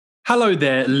Hello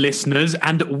there, listeners,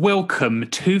 and welcome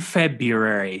to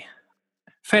February.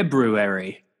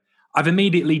 February. I've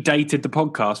immediately dated the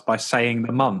podcast by saying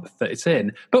the month that it's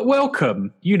in. But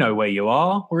welcome. You know where you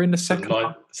are. We're in the second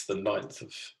month. It's the 9th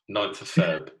of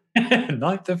Feb.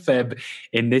 9th of Feb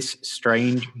in this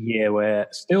strange year we're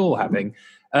still having.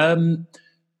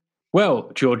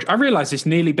 Well, George, I realise it's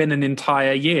nearly been an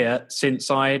entire year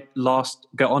since I last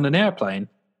got on an airplane.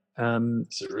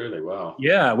 Is it really? Wow.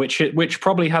 Yeah, which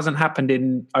probably hasn't happened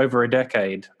in over a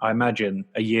decade. I imagine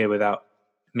a year without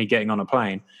me getting on a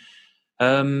plane.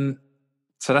 So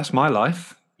that's my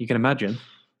life. You can imagine.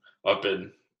 I've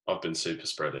been super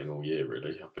spreading all year.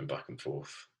 Really, I've been back and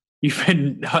forth. You've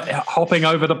been hopping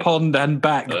over the pond and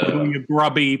back with all your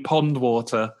grubby pond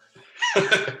water,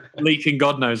 leaking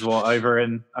God knows what over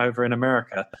in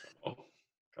America.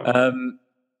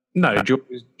 No,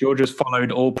 George has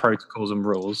followed all protocols and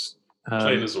rules.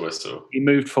 Clean as a whistle. He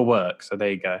moved for work, so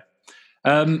there you go.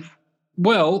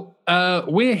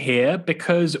 We're here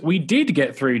because we did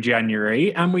get through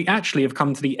January, and we actually have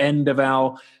come to the end of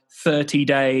our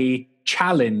 30-day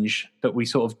challenge that we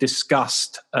sort of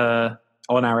discussed on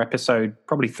our episode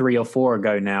probably 3 or 4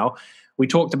 ago now. We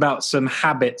talked about some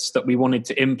habits that we wanted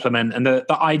to implement, and the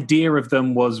idea of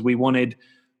them was we wanted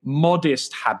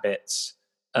modest habits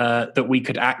that we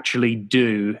could actually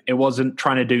do. It wasn't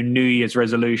trying to do New Year's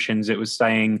resolutions. It was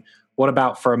saying, what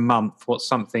about for a month? What's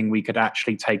something we could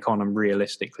actually take on and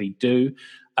realistically do?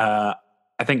 I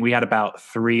think we had about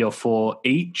 3 or 4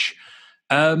 each.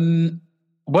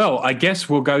 Well, I guess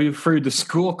we'll go through the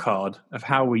scorecard of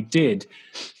how we did.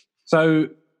 So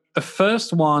the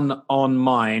first one on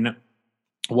mine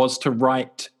was to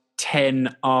write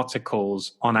 10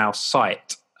 articles on our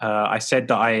site. I said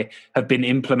that I have been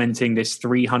implementing this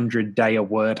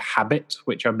 300-day-a-word habit,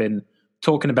 which I've been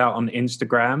talking about on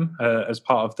Instagram as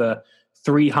part of the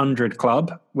 300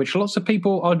 Club, which lots of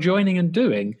people are joining and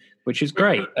doing, which is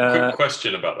great. Quick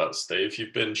question about that, Steve.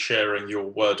 You've been sharing your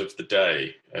word of the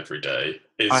day every day.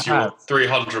 Is your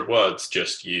 300 words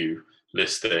just you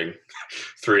listing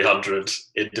 300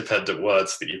 independent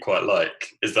words that you quite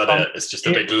like? Is that it? It's just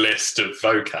a big list of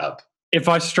vocab. If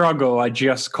I struggle, I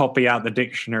just copy out the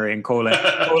dictionary and call it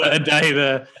a day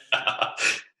there.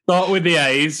 Start with the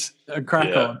A's and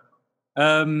crack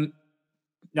on.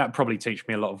 That'd probably teach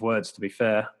me a lot of words, to be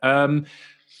fair. So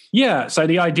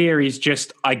the idea is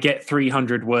just I get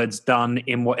 300 words done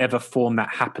in whatever form that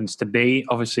happens to be.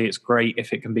 Obviously, it's great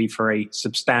if it can be for a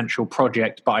substantial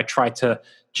project, but I try to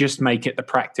just make it the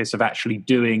practice of actually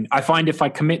doing. I find if I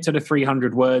commit to the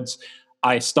 300 words,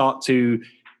 I start to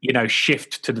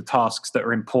shift to the tasks that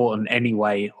are important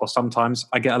anyway, or sometimes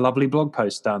I get a lovely blog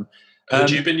post done. Had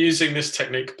you been using this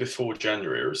technique before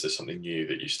January, or is this something new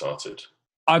that you started?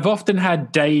 I've often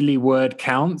had daily word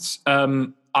counts.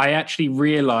 I actually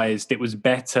realized it was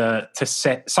better to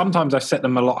sometimes I set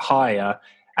them a lot higher,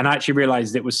 and I actually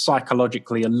realized it was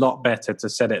psychologically a lot better to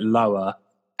set it lower,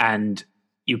 and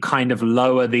you kind of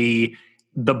lower the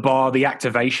bar, the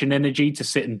activation energy to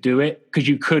sit and do it, because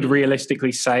you could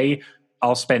realistically say,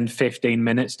 I'll spend 15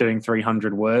 minutes doing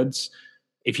 300 words.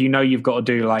 If you know you've got to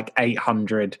do like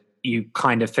 800, you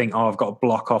kind of think, I've got to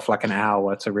block off like an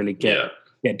hour to really get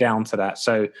down to that.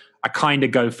 So I kind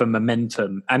of go for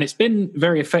momentum, and it's been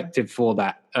very effective for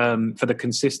that, for the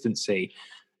consistency.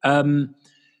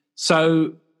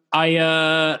 So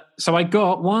I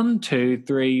got 1, 2,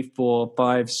 3, 4,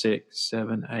 5, 6,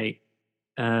 7, 8,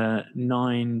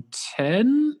 9,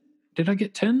 10. Did I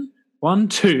get 10? 1,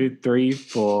 2, 3,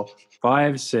 4,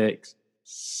 5, 6,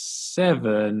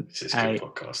 7, This is 8. good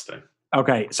podcasting.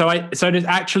 Okay, so there's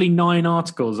actually 9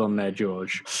 articles on there,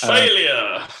 George.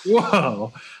 Failure.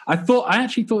 Whoa! I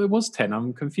actually thought it was 10.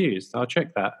 I'm confused. I'll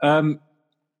check that. I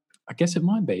guess it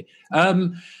might be.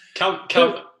 Count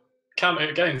it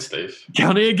again, Steve.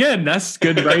 Count it again. That's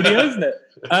good radio, isn't it?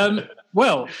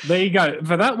 Well, there you go.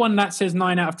 For that one, that says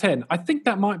 9 out of 10. I think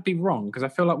that might be wrong, because I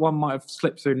feel like one might have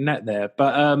slipped through the net there.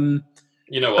 But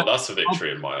you know what? That's a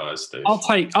victory in my eyes, Steve. I'll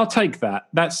take that.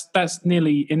 That's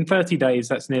nearly in 30 days.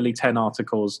 That's nearly 10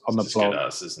 articles on the blog. It's good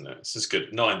as, isn't it? It's as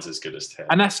good. 9's as good as 10.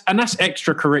 And that's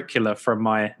extracurricular from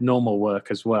my normal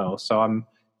work as well. So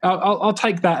I'll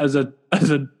take that as a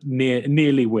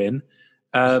nearly win.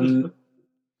 So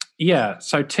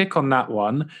tick on that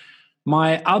one.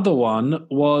 My other one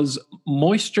was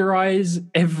moisturize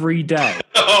every day.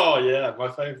 Oh yeah,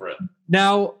 my favourite.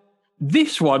 Now,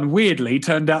 this one weirdly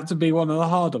turned out to be one of the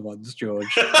harder ones,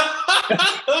 George.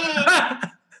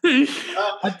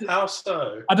 How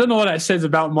so? I don't know what that says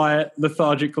about my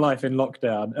lethargic life in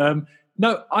lockdown.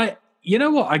 You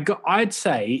know what? I'd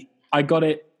say I got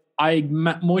it. I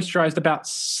moisturized about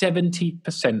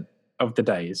 70% of the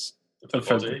days. of the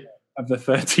body. Of the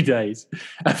 30 days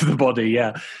of the body,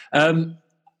 yeah.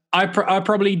 I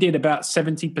probably did about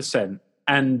 70%,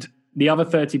 and the other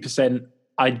 30%,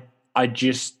 I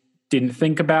just didn't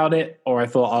think about it, or I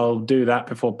thought I'll do that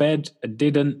before bed. I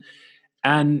didn't.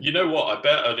 And you know what? I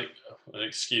bet an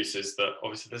excuse is that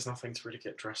obviously there's nothing to really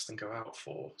get dressed and go out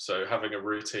for. So having a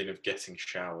routine of getting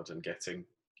showered and getting,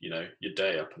 your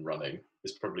day up and running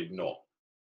is probably not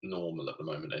normal at the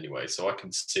moment anyway. So I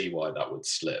can see why that would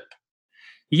slip.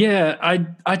 Yeah,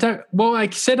 I don't. Well, I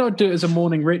said I'd do it as a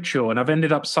morning ritual, and I've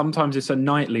ended up sometimes it's a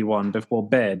nightly one before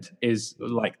bed is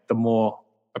like the more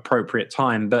appropriate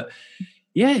time. But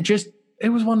yeah, it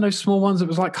was one of those small ones that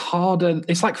was like harder.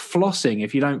 It's like flossing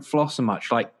if you don't floss so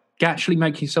much. Like actually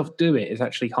making yourself do it is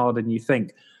actually harder than you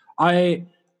think.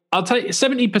 I'll tell you,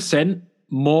 70%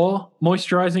 more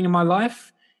moisturizing in my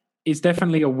life is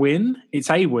definitely a win. It's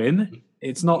a win.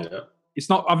 It's not. Yeah. It's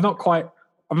not. I've not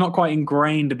quite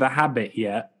ingrained the habit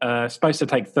yet. It's supposed to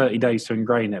take 30 days to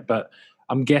ingrain it, but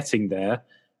I'm getting there.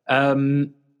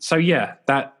 So yeah,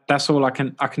 that's all I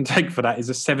can take for that is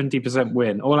a 70%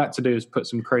 win. All I had to do is put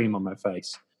some cream on my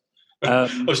face.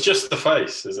 It's just the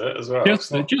face, is it, as well? Just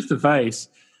the face.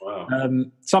 Wow.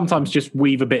 Sometimes just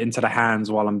weave a bit into the hands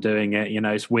while I'm doing it.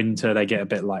 It's winter, they get a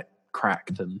bit like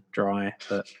cracked and dry.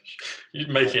 But you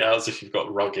make it out as if you've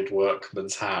got rugged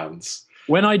workman's hands.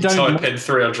 When I don't type in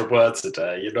 300 words a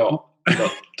day, you're not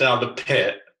down the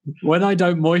pit. When I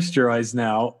don't moisturize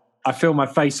now, I feel my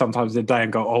face sometimes in the day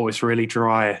and go, "Oh, it's really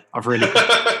dry. I've got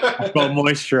to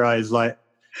moisturize." Like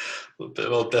a bit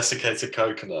of old desiccated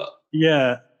coconut.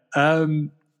 Yeah.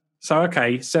 So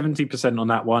okay, 70% on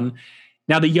that one.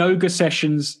 Now the yoga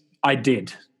sessions, I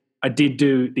did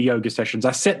do the yoga sessions.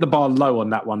 I set the bar low on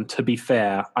that one. To be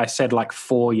fair, I said like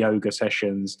 4 yoga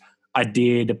sessions. I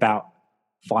did about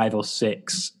 5 or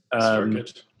 6. Very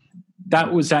good.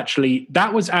 That was actually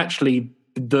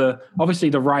obviously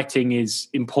the writing is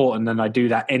important and I do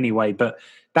that anyway, but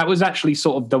that was actually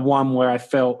sort of the one where I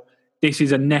felt this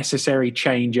is a necessary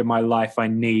change in my life. I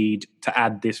need to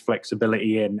add this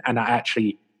flexibility in. And I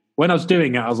actually, when I was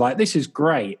doing it, I was like, this is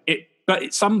great. But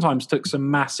it sometimes took some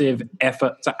massive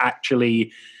effort to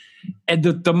actually, at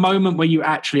the moment where you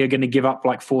actually are going to give up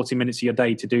like 40 minutes of your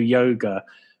day to do yoga,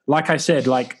 like I said,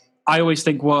 like, I always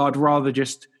think, well, I'd rather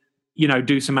just,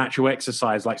 do some actual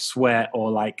exercise like sweat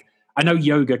or like, I know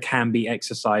yoga can be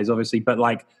exercise, obviously, but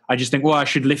like, I just think, well, I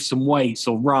should lift some weights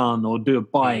or run or do a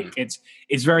bike. It's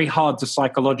very hard to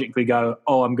psychologically go,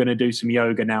 oh, I'm going to do some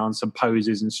yoga now and some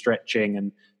poses and stretching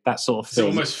and that sort of thing. It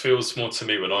almost feels more to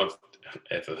me when I've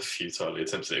ever futilely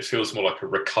attempted it feels more like a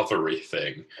recovery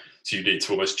thing. So you need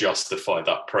to almost justify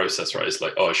that process, right? It's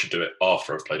like, oh, I should do it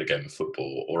after I've played a game of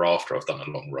football or after I've done a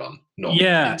long run, not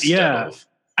instead of.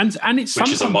 And it's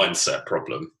which is a mindset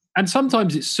problem. And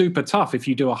sometimes it's super tough if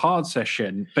you do a hard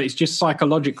session, but it's just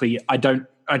psychologically, I don't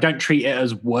treat it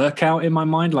as workout in my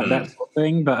mind, like that sort of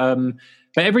thing. But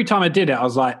every time I did it, I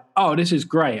was like, oh, this is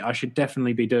great. I should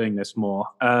definitely be doing this more.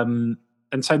 And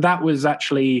so that was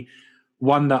actually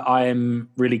one that I am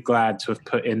really glad to have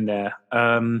put in there.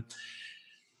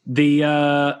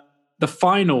 The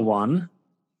final one,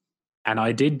 and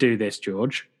I did do this,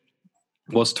 George,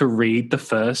 was to read the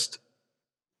first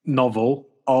novel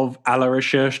of À la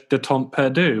Recherche de Temps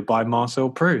Perdu by Marcel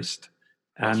Proust.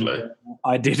 And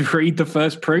I did read the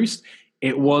first Proust.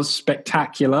 It was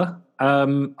spectacular.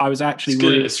 I was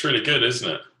actually it's really good, isn't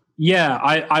it? Yeah,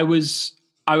 I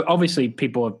obviously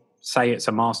people say it's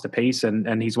a masterpiece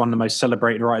and he's one of the most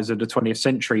celebrated writers of the 20th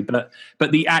century, but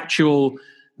the actual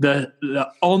the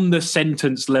on the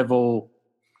sentence level,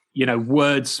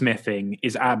 wordsmithing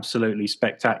is absolutely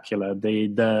spectacular.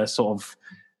 The sort of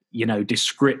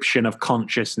description of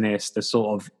consciousness, the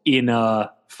sort of inner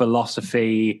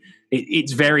philosophy.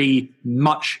 It's very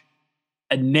much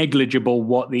negligible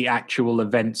what the actual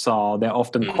events are. They're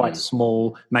often quite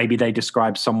small. Maybe they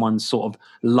describe someone's sort of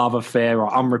love affair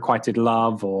or unrequited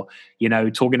love or,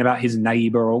 talking about his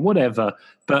neighbor or whatever.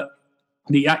 But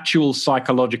the actual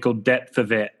psychological depth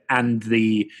of it and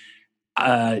the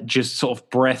just sort of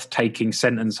breathtaking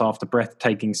sentence after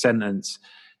breathtaking sentence,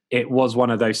 it was one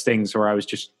of those things where I was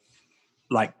just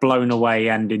like blown away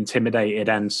and intimidated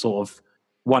and sort of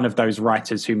one of those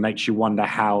writers who makes you wonder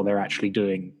how they're actually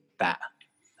doing that.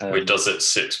 He does it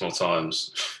 6 more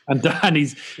times. And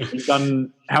he's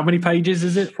done, how many pages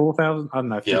is it? 4,000? I don't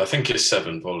know. Yeah, I think it's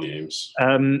 7 volumes.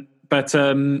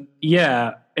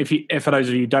 Yeah, if for those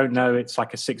of you who don't know, it's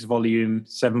like a 6-volume,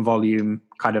 7-volume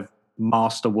kind of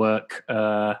masterwork.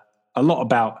 A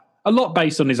lot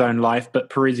based on his own life, but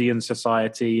Parisian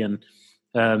society and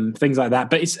things like that.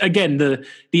 But it's, again, the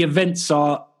events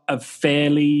are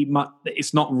fairly much,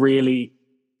 it's not really,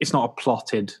 it's not a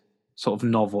plotted sort of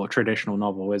novel, a traditional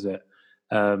novel, is it?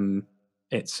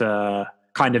 It's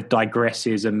kind of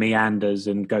digresses and meanders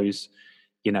and goes,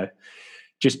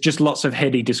 just lots of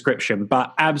heady description,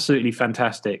 but absolutely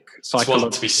fantastic. It's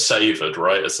one to be savoured,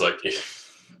 right? It's like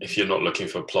if you're not looking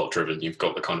for plot driven, you've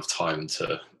got the kind of time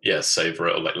to savour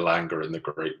it or like languor in the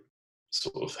great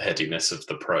sort of headiness of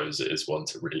the prose. It is one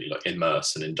to really like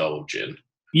immerse and indulge in.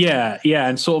 Yeah,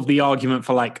 and sort of the argument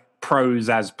for like prose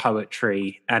as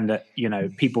poetry, and that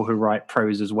people who write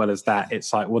prose as well as that,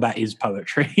 it's like, well, that is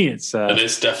poetry. And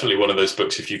it's definitely one of those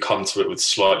books, if you come to it with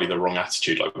slightly the wrong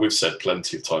attitude, like we've said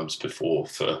plenty of times before,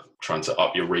 for trying to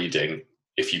up your reading,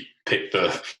 if you pick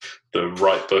the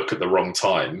right book at the wrong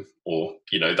time, or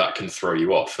that can throw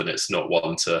you off, and it's not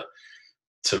one to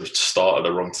start at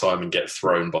the wrong time and get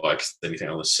thrown by, because then you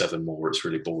think, oh, there's 7 more, it's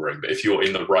really boring. But if you're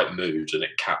in the right mood and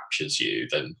it captures you,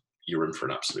 then you're in for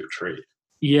an absolute treat.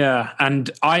 Yeah, and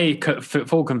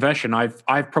full confession, I've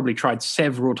probably tried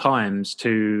several times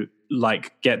to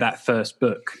like get that first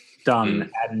book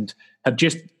done, and have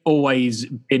just always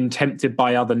been tempted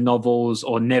by other novels,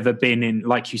 or never been in,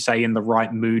 like you say, in the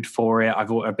right mood for it.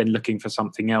 I've been looking for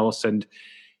something else, and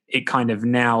it kind of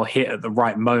now hit at the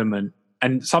right moment.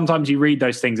 And sometimes you read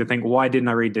those things and think, why didn't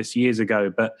I read this years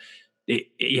ago? But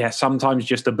sometimes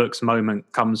just a book's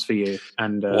moment comes for you.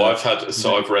 And I've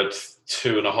read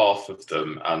 2.5 of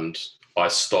them, and I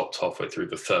stopped halfway through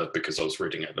the third because I was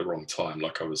reading it at the wrong time.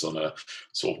 Like I was on a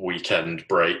sort of weekend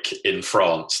break in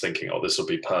France thinking, oh, this will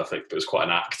be perfect. But it was quite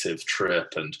an active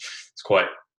trip, and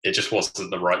it just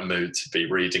wasn't the right mood to be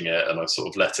reading it. And I've sort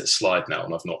of let it slide now,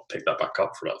 and I've not picked that back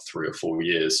up for about 3 or 4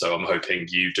 years. So I'm hoping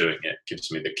you doing it gives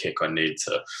me the kick I need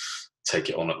to take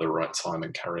it on at the right time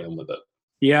and carry on with it.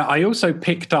 Yeah, I also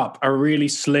picked up a really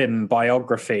slim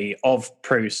biography of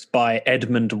Proust by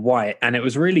Edmund White, and it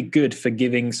was really good for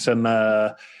giving some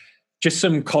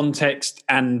context,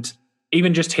 and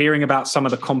even just hearing about some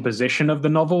of the composition of the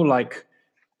novel. Like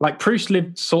Proust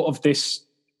lived sort of this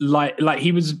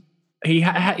he was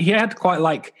quite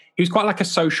like a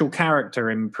social character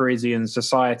in Parisian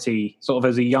society, sort of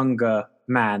as a younger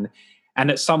man, and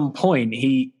at some point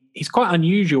he's quite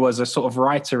unusual as a sort of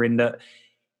writer in that.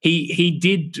 He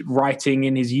did writing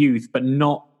in his youth, but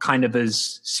not kind of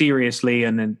as seriously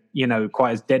and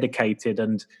quite as dedicated.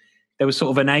 And there was sort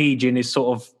of an age in his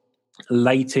sort of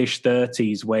late-ish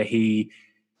 30s where he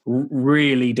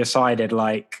really decided,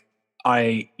 like,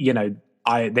 there's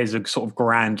a sort of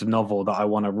grand novel that I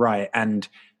want to write, and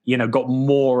got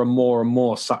more and more and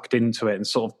more sucked into it, and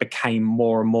sort of became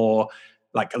more and more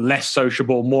like less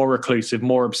sociable, more reclusive,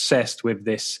 more obsessed with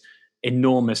this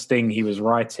enormous thing he was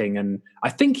writing. And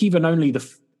I think even only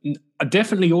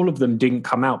definitely all of them didn't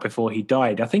come out before he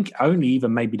died. I think only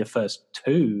even maybe the first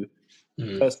two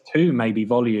maybe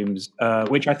volumes,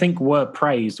 which I think were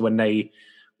praised when they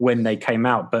came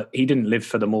out, but he didn't live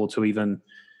for them all to even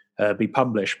be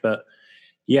published. But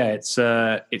yeah,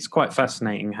 it's quite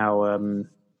fascinating how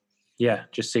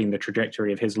just seeing the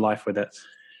trajectory of his life with it.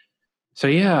 So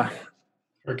yeah,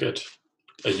 very good.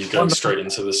 Are you going straight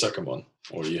into the second one,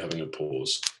 or are you having a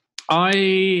pause?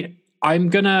 I'm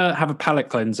gonna have a palate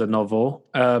cleanser novel.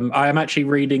 I am actually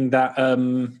reading that,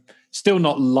 still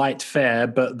not light fare,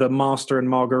 but The Master and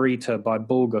Margarita by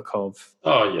Bulgakov.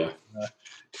 Oh yeah,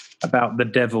 about the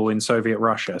devil in Soviet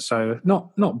Russia. So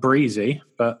not breezy,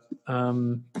 but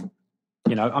I'm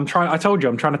trying. I told you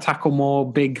I'm trying to tackle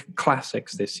more big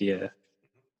classics this year,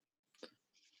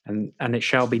 and it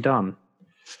shall be done.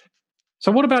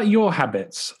 So what about your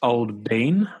habits, old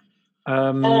bean?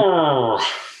 What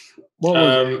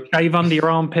was it? Shave under your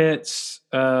armpits?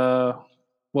 What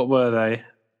were they?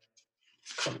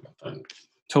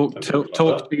 Talk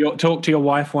to your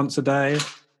wife once a day.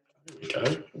 There we go.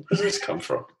 Where does this come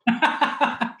from?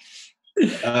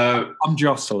 I'm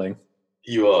jostling.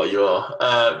 You are.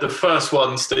 The first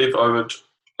one, Steve, I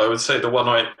would say the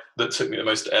one that took me the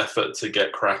most effort to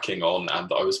get cracking on, and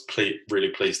that I was really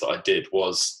pleased that I did,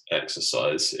 was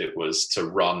exercise. It was to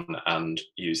run and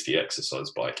use the exercise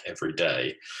bike every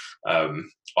day.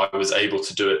 I was able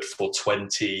to do it for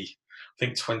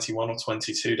 21 or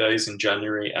 22 days in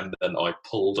January, and then I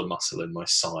pulled a muscle in my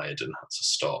side and had to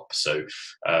stop. So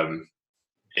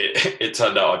it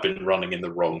turned out I'd been running in the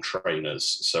wrong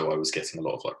trainers, so I was getting a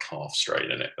lot of like calf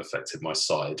strain, and it affected my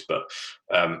side. But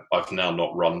I've now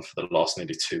not run for the last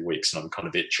nearly 2 weeks, and I'm kind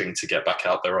of itching to get back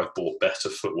out there. I've bought better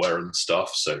footwear and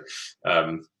stuff, so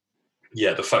the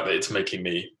fact that it's making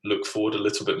me look forward a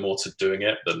little bit more to doing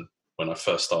it than when I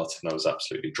first started and I was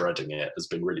absolutely dreading it has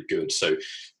been really good. So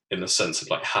in the sense of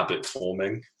like habit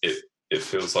forming, it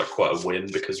feels like quite a win,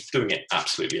 because doing it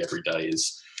absolutely every day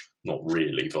is not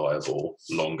really viable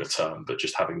longer term, but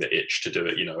just having the itch to do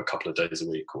it, a couple of days a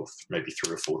week or maybe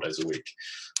 3 or 4 days a week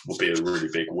will be a really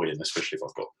big win, especially if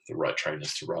I've got the right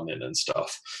trainers to run in and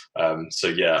stuff. So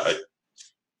yeah,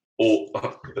 all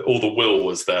the will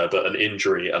was there, but an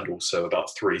injury and also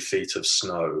about 3 feet of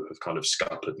snow have kind of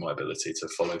scuppered my ability to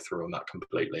follow through on that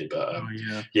completely. But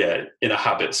yeah, in a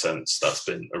habit sense, that's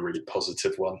been a really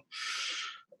positive one.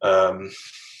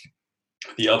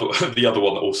 The other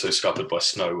one that also scuppered by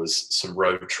snow was some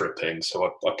road tripping. So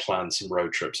I planned some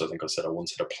road trips. I think I said I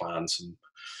wanted to plan some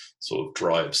sort of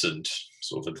drives and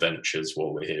sort of adventures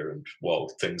while we're here and while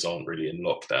things aren't really in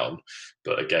lockdown.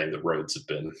 But again, the roads have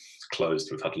been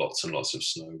closed. We've had lots and lots of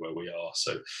snow where we are.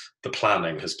 So the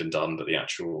planning has been done, but the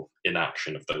actual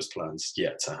inaction of those plans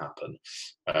yet to happen.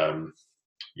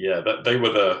 They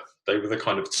were the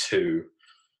kind of 2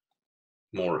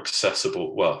 more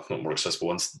accessible, well, not more accessible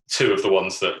ones, 2 of the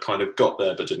ones that kind of got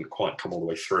there but didn't quite come all the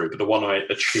way through. But the one I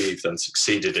achieved and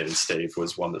succeeded in, Steve,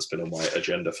 was one that's been on my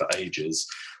agenda for ages,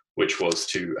 which was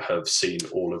to have seen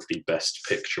all of the Best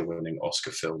Picture winning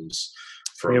Oscar films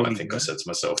from, I think I said to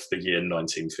myself, the year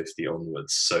 1950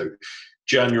 onwards. So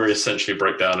January essentially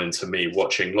broke down into me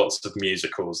watching lots of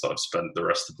musicals that I've spent the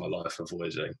rest of my life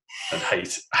avoiding and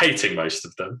hating most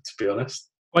of them, to be honest.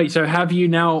 Wait, so have you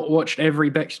now watched every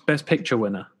Best Picture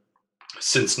winner?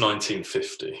 Since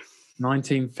 1950.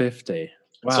 1950.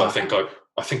 Wow. So I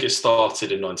think it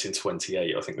started in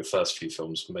 1928. I think the first few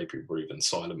films maybe were even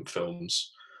silent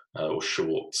films or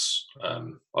shorts.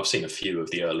 I've seen a few of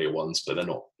the earlier ones, but they're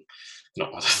not. I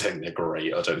don't think they're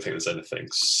great. I don't think there's anything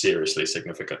seriously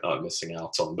significant that I'm missing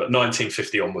out on. But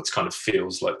 1950 onwards kind of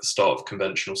feels like the start of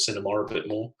conventional cinema a bit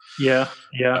more. Yeah.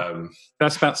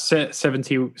 That's about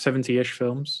 70-ish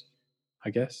films, I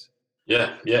guess.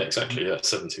 Yeah, exactly. Yeah,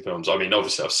 70 films. I mean,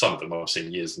 obviously, some of them I've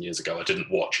seen years and years ago. I didn't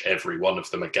watch every one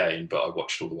of them again, but I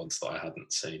watched all the ones that I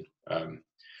hadn't seen. And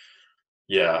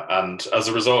as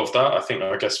a result of that,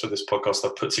 I guess for this podcast,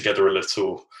 I've put together a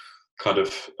little kind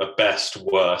of a best,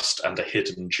 worst, and a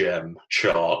hidden gem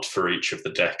chart for each of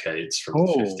the decades from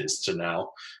the 50s to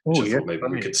now. Which I thought maybe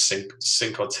we could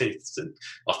sink our teeth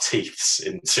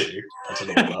into. I don't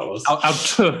know what that was. Our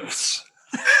tooths.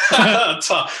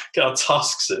 Get our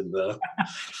tusks in there.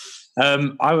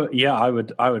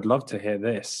 I would love to hear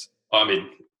this. I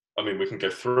mean, we can go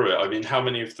through it. I mean, how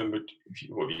many of them have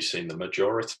you seen? The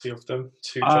majority of them?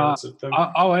 2/3 of them?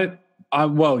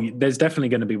 Well, there's definitely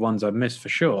going to be ones I've missed for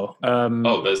sure.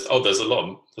 There's a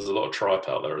lot. There's a lot of tripe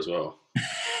out there as well.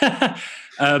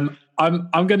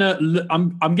 I'm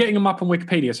getting them up on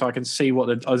Wikipedia so I can see what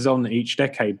is on each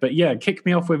decade. But yeah, kick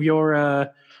me off with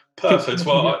your. Perfect.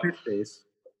 Well,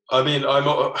 I mean,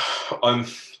 I'm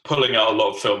pulling out a lot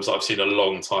of films that I've seen a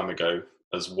long time ago,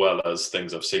 as well as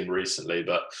things I've seen recently.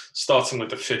 But starting with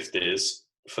the 50s,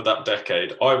 for that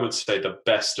decade, I would say the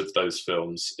best of those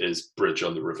films is Bridge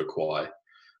on the River Kwai.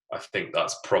 I think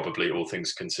that's probably, all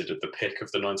things considered, the pick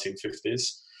of the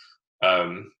 1950s.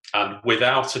 And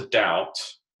without a doubt,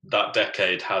 that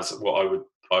decade has what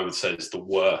I would say is the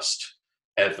worst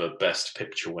ever Best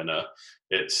Picture winner.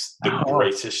 It's The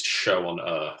Greatest Show on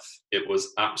Earth. It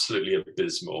was absolutely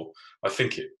abysmal. I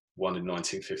think it won in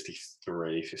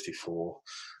 1953, 54.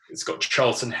 It's got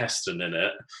Charlton Heston in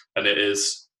it, and it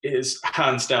is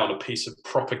hands down a piece of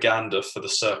propaganda for the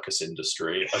circus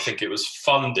industry. I think it was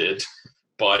funded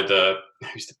by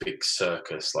who's the big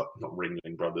circus, like not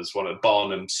Ringling Brothers, one of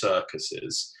Barnum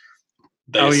circuses.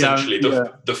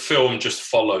 The film just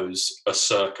follows a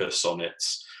circus on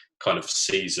its kind of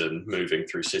season, moving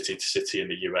through city to city in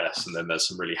the US, and then there's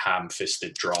some really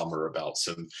ham-fisted drama about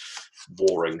some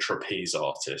warring trapeze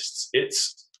artists.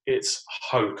 It's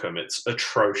hokum. It's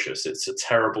atrocious. It's a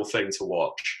terrible thing to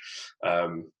watch.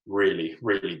 Really,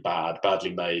 really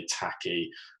badly made, tacky,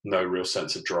 no real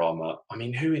sense of drama. I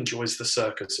mean, who enjoys the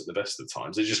circus at the best of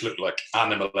times? It just looked like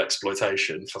animal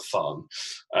exploitation for fun.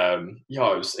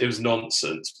 It was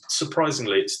nonsense.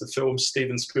 Surprisingly, it's the film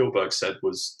Steven Spielberg said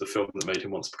was the film that made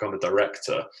him want to become a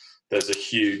director. There's a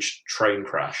huge train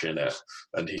crash in it,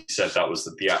 and he said that was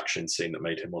the action scene that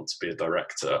made him want to be a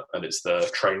director, and it's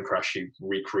the train crash he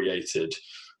recreated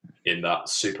in that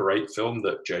Super 8 film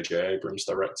that J.J. Abrams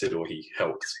directed, or he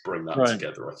helped bring that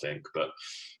together, I think. But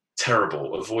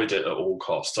terrible. Avoid it at all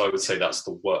costs. I would say that's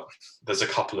the worst. There's a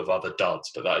couple of other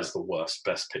duds, but that is the worst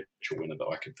Best Picture winner that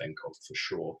I can think of for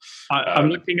sure. I'm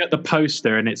looking at the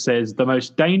poster, and it says the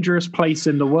most dangerous place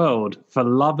in the world for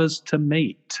lovers to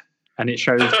meet. And it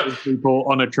shows people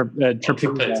on a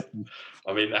trapeze.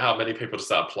 I mean, how many people does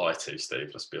that apply to, Steve?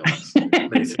 Let's be honest.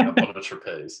 Meeting up on a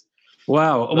trapeze.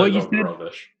 Wow. Well, you said,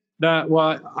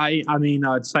 I mean,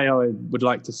 I'd say I would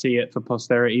like to see it for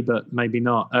posterity, but maybe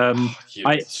not.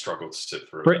 You'd struggle to sit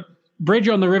through it. Bridge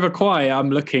on the River Kwai, I'm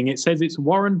looking, it says it's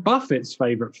Warren Buffett's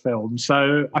favourite film.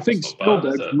 So I think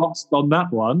Spielberg's lost on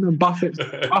that one, and Buffett's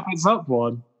up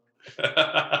one.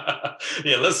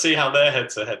 Yeah, let's see how their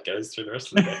head-to-head goes through the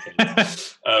rest of the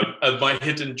decade. And my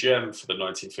hidden gem for the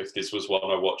 1950s was one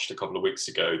I watched a couple of weeks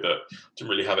ago that I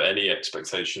didn't really have any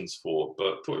expectations for,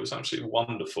 but thought it was absolutely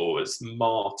wonderful. It's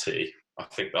Marty. I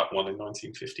think that one in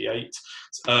 1958.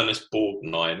 It's Ernest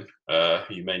Borgnine,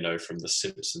 who you may know from the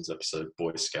Simpsons episode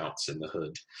Boy Scouts in the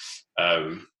Hood.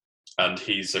 And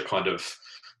he's a kind of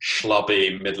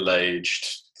schlubby, middle-aged,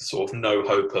 sort of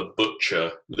no-hoper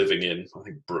butcher living in, I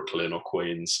think, Brooklyn or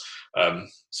Queens,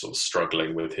 sort of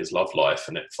struggling with his love life,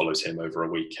 and it follows him over a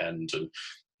weekend and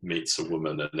meets a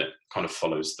woman, and it kind of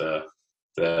follows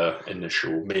their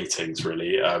initial meetings,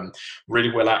 really.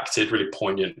 Really well acted, really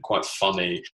poignant, quite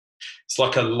funny. It's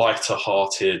like a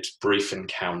lighter-hearted Brief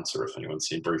Encounter, if anyone's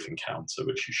seen Brief Encounter,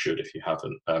 which you should if you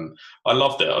haven't. I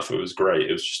loved it. I thought it was great.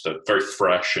 It was just a very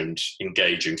fresh and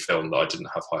engaging film that I didn't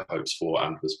have high hopes for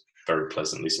and was very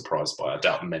pleasantly surprised by. I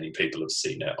doubt many people have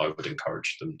seen it. I would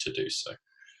encourage them to do so.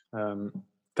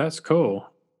 That's cool.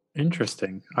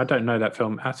 Interesting. I don't know that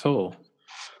film at all.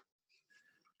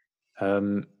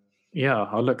 Yeah,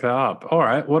 I'll look that up. All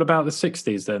right. What about the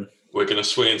 60s then? We're going to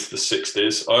swing into the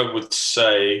 60s. I would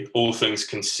say, all things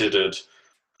considered,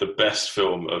 the best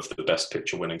film of the Best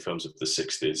Picture winning films of the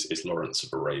 60s is Lawrence of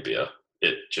Arabia.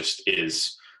 It just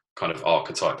is kind of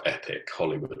archetype epic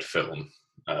Hollywood film.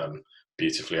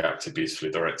 Beautifully acted, beautifully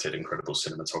directed, incredible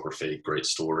cinematography, great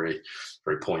story,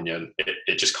 very poignant.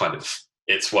 It just kind of,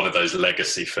 it's one of those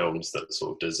legacy films that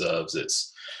sort of deserves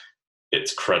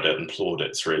its credit and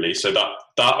plaudits, really. So that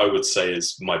I would say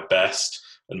is my best,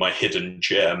 and my hidden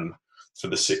gem for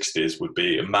the 60s would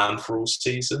be A Man for All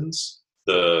Seasons,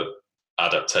 the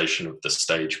adaptation of the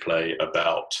stage play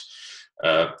about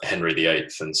Henry VIII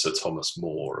and Sir Thomas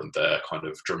More and their kind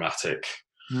of dramatic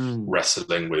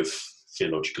wrestling with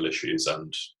theological issues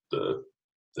and the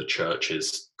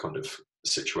church's kind of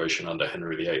situation under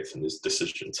Henry VIII and his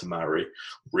decision to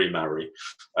remarry.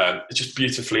 It's just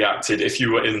beautifully acted. If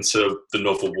you were into the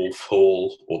novel Wolf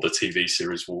Hall or the TV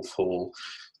series Wolf Hall,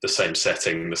 the same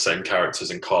setting, the same characters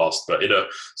and cast, but in a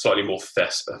slightly more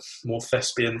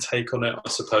thespian take on it, I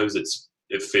suppose.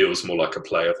 It feels more like a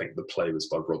play. I think the play was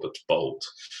by Robert Bolt.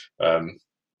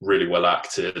 Really well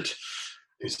acted.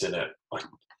 Who's in it?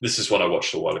 This is one I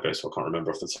watched a while ago, so I can't remember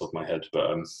off the top of my head.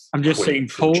 But I'm just seeing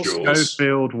Paul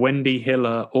Scofield, Wendy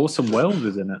Hiller, Orson Welles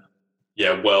is in it.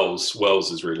 Yeah, Wells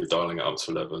is really dialing it up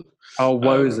to 11. Oh,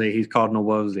 Wolsey, he's Cardinal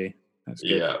Wolsey. That's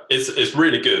good. Yeah, it's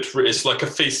really good. It's like a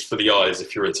feast for the eyes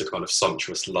if you're into kind of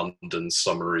sumptuous London,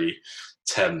 summery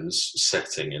Thames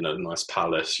setting in a nice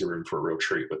palace. You're in for a real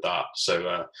treat with that.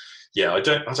 So yeah, I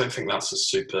don't think that's a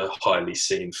super highly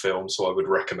seen film. So I would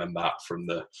recommend that from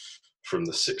the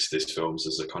 60s films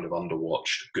as a kind of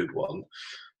underwatched good one.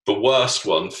 The worst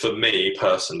one for me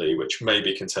personally, which may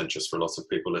be contentious for a lot of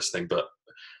people listening, but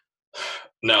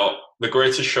now The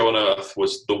Greatest Show on Earth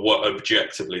was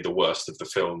objectively the worst of the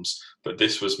films, but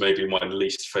this was maybe my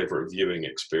least favourite viewing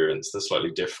experience. They're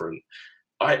slightly different.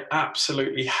 I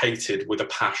absolutely hated with a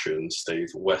passion, Steve,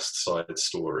 West Side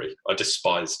Story. I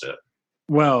despised it.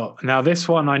 Well, now this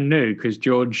one I knew because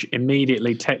George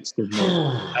immediately texted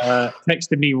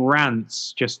me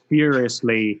rants just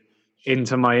furiously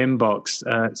into my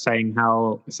inbox saying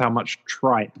how much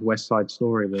tripe West Side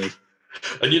Story was.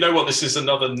 And you know what? This is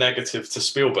another negative to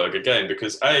Spielberg again,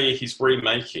 because A, he's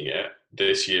remaking it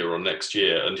this year or next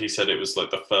year, and he said it was like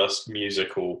the first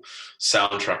musical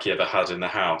soundtrack he ever had in the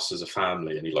house as a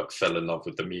family, and he like fell in love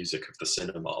with the music of the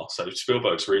cinema. So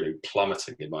Spielberg's really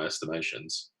plummeting in my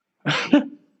estimations.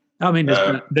 I mean,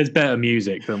 there's better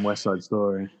music than West Side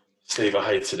Story. Steve, I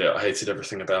hated it. I hated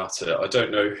everything about it. I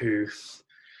don't know who...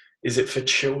 Is it for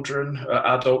children?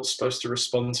 Are adults supposed to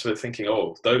respond to it thinking,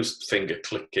 oh, those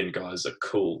finger-clicking guys are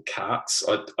cool cats?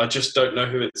 I just don't know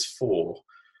who it's for.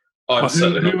 I'm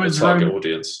certainly not the target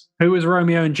audience. Who was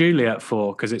Romeo and Juliet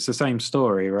for? Because it's the same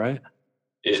story, right?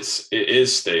 It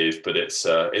is, Steve, but it's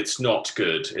not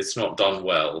good. It's not done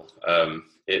well.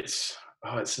 It's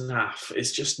naff.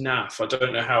 It's just naff. I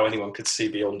don't know how anyone could see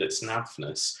beyond its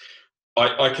naffness.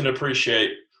 I can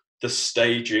appreciate the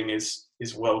staging is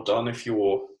well done if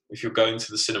you're going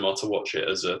to the cinema to watch it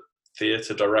as a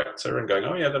theatre director and going,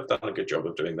 oh yeah, they've done a good job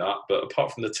of doing that. But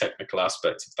apart from the technical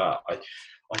aspect of that,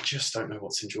 I just don't know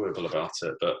what's enjoyable about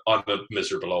it. But I'm a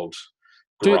miserable old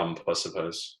grump, I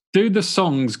suppose. Do the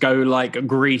songs go like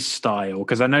Grease style?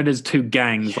 Because I know there's two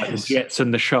gangs, like the Jets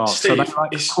and the Sharks. Steve, so they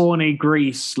like corny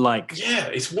Grease, like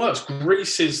it's worse.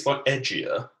 Grease is like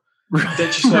edgier.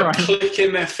 They're just like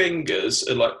clicking their fingers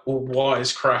and like all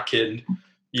wisecracking,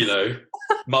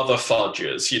 mother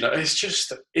fudgers.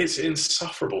 It's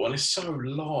insufferable and it's so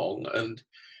long and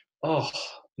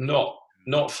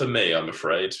not for me, I'm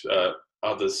afraid.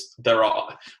 Others,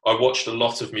 I watched a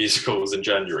lot of musicals in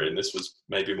January, and this was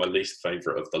maybe my least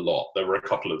favourite of the lot. There were a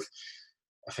couple of,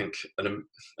 I think, an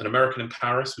American in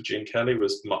Paris with Gene Kelly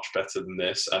was much better than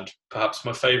this, and perhaps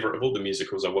my favourite of all the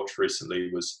musicals I watched recently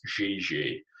was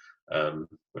Gigi,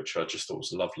 which I just thought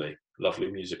was a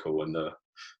lovely musical, and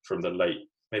from the late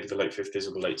 50s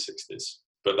or the late 60s.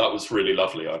 But that was really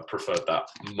lovely. I preferred that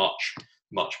much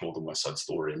more than West Side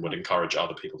Story, and would encourage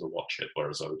other people to watch it,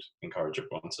 whereas I would encourage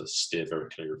everyone to steer very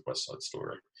clear of West Side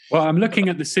Story. Well, I'm looking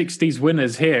at the 60s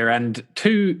winners here, and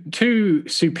two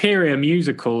superior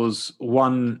musicals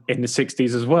won in the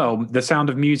 60s as well. The Sound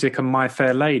of Music and My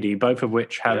Fair Lady, both of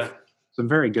which have some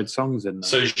very good songs in them.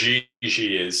 So Gigi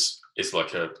is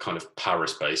like a kind of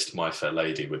Paris-based My Fair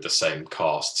Lady with the same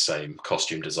cast, same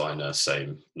costume designer,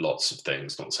 same lots of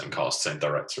things, not the same cast, same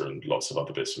director, and lots of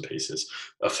other bits and pieces.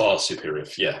 A far superior,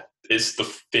 it's the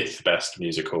 5th best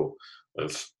musical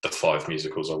of the 5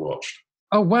 musicals I watched.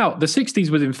 Oh, wow. The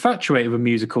 60s was infatuated with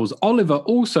musicals. Oliver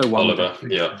also won. Oliver,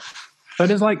 yeah. So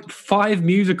there's like 5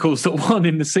 musicals that won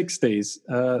in the 60s.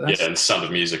 And Sound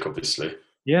of Music, obviously.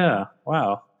 Yeah,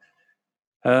 wow.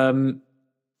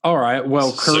 All right.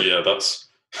 Well, that's.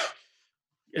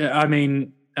 Yeah, I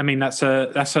mean, that's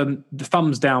a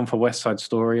thumbs down for West Side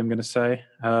Story. I'm going to say.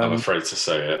 I'm afraid to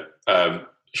say it.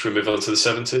 Should we move on to the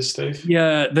 70s, Steve?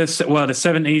 Yeah, the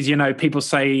 70s. People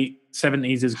say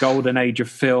 70s is golden age of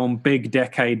film, big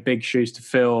decade, big shoes to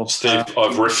fill. Steve,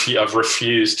 I've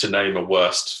refused to name a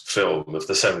worst film of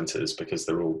the 70s because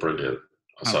they're all brilliant.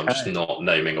 So I'm just not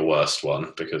naming a worst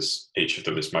one because each of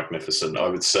them is magnificent. I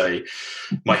would say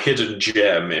my hidden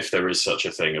gem, if there is such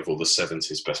a thing, of all the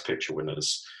 70s Best Picture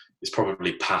winners is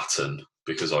probably Patton,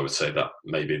 because I would say that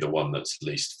may be the one that's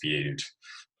least viewed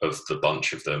of the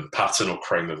bunch of them. Patton or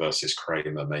Kramer versus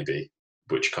Kramer, maybe,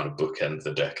 which kind of bookend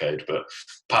the decade. But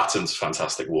Patton's a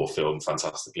fantastic war film,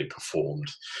 fantastically performed.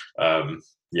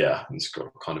 It's got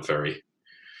a kind of very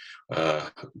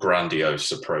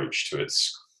grandiose approach to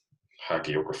its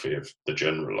hagiography of the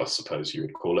general, I suppose you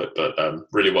would call it, but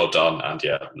really well done, and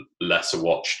lesser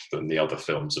watched than the other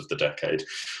films of the decade.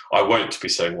 I won't be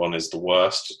saying one is the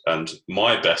worst, and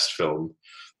my best film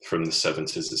from the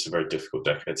 70s, it's a very difficult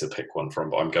decade to pick one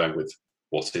from, but I'm going with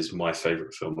what is my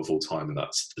favourite film of all time, and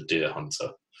that's The Deer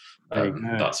Hunter.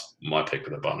 That's my pick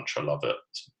of the bunch. I love it.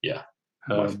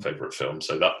 My favourite film.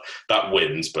 So that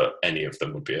wins, but any of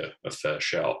them would be a fair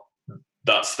shout.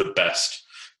 That's the best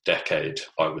decade,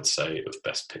 I would say, of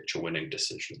Best Picture winning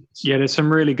decisions. Yeah, there's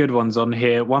some really good ones on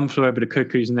here. One Flew Over the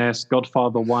Cuckoo's Nest,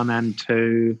 Godfather 1 and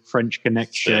 2, French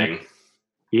Connection.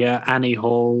 Annie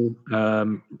Hall.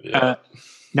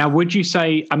 Now, would you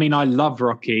say, I love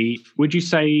Rocky. Would you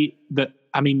say that,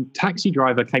 Taxi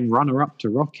Driver came runner-up to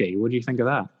Rocky? What do you think of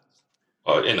that?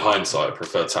 In hindsight, I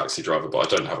prefer Taxi Driver, but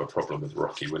I don't have a problem with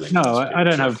Rocky winning. No, I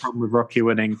don't have a problem with Rocky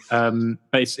winning. But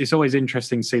it's always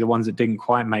interesting to see the ones that didn't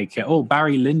quite make it. Oh,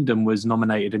 Barry Lyndon was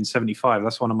nominated in 1975.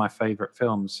 That's one of my favourite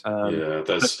films.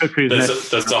 There's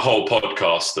a whole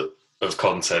podcast of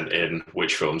content in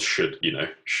which films should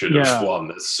have won.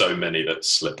 There's so many that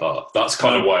slip up. That's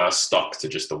kind of why I stuck to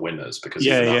just the winners, because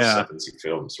you have 70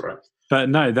 films, right? But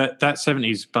no, that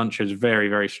 70s bunch is very,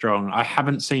 very strong. I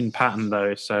haven't seen Patton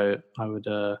though, so I would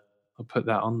I'll put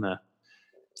that on there.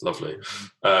 Lovely.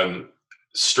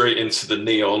 Straight into the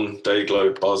neon day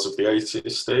glow buzz of the 80s,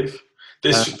 Steve.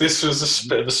 This was a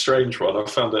bit of a strange one. I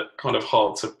found it kind of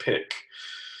hard to pick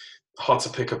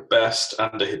a best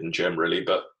and a hidden gem, really,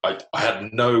 but I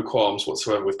had no qualms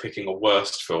whatsoever with picking a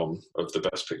worst film of the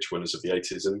Best Picture winners of the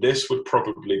 80s, and this would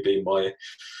probably be my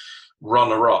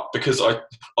runner-up, because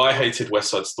I hated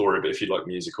West Side Story, but if you like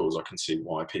musicals, I can see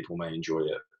why people may enjoy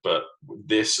it. But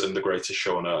this and The Greatest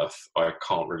Show on Earth, I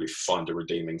can't really find a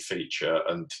redeeming feature,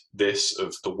 and this,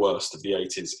 of the worst of the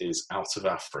 80s, is Out of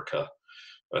Africa,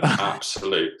 an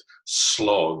absolute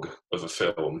slog of a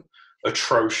film,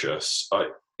 atrocious.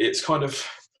 It's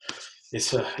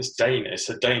a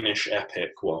Danish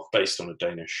epic, based on a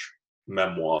Danish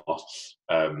memoir.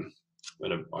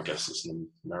 And I guess it's an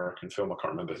American film. I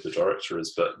can't remember who the director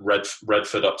is, but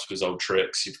Redford up to his old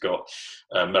tricks. You've got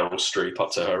Meryl Streep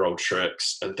up to her old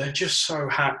tricks, and they're just so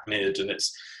hackneyed, and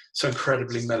it's so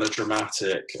incredibly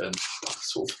melodramatic, and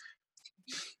sort of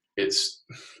it's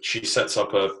she sets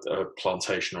up a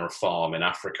plantation or a farm in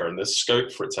Africa, and there's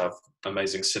scope for it to have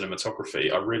amazing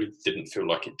cinematography. I really didn't feel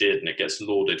like it did, and it gets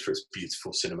lauded for its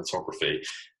beautiful cinematography.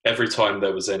 Every time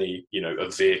there was any, a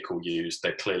vehicle used,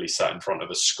 they clearly sat in front of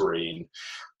a screen.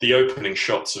 The opening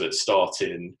shots of it start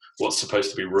in what's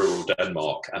supposed to be rural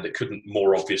Denmark, and it couldn't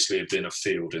more obviously have been a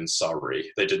field in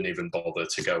Surrey. They didn't even bother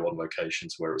to go on location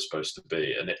to where it was supposed to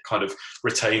be, and it kind of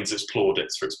retains its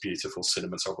plaudits for its beautiful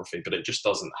cinematography, but it just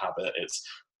doesn't have it. It's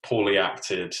poorly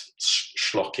acted,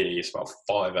 schlocky. It's about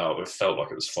 5 hours. It felt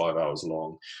like it was 5 hours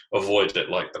long. Avoided it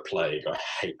like the plague. I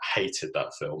hated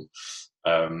that film.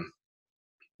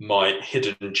 My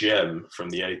hidden gem from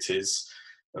the 80s,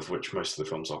 of which most of the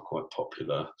films are quite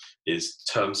popular, is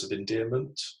Terms of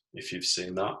Endearment, if you've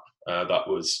seen that. That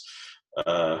was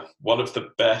one of the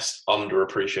best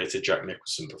underappreciated Jack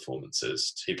Nicholson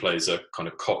performances. He plays a kind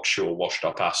of cocksure,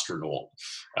 washed-up astronaut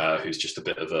who's just a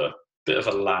bit of a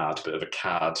lad, bit of a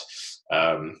cad.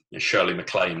 Shirley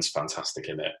MacLaine's fantastic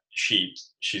in it.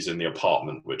 She's in The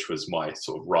Apartment, which was my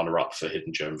sort of runner-up for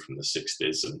hidden gem from the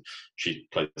 60s, and she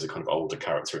plays a kind of older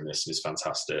character in this and is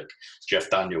fantastic. Jeff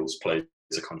Daniels plays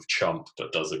a kind of chump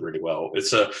but does it really well.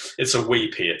 It's a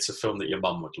weepy. It's a film that your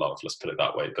mum would love, let's put it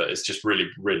that way, but it's just really,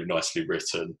 really nicely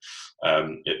written.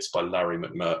 It's by Larry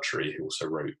McMurtry, who also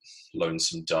wrote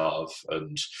Lonesome Dove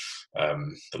and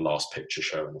The Last Picture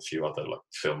Show and a few other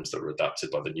films that were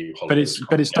adapted by the New Hollywood.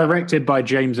 But it's directed by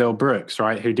James L. Brooks,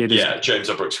 right? Who did James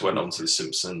L. Brooks went on to The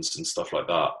Simpsons and stuff like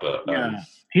that. But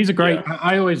he's a great. Yeah.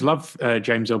 I always love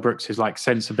James L. Brooks'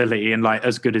 sensibility and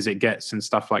as good as it gets and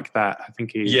stuff like that. I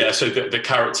think he. Yeah, so the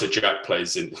character Jack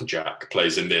plays in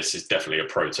this is definitely a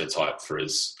prototype for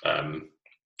his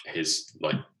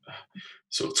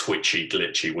sort of twitchy,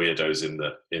 glitchy weirdos in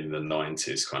the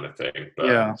 90s kind of thing.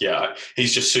 But yeah,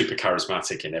 he's just super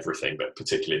charismatic in everything, but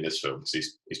particularly in this film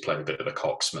because he's playing a bit of a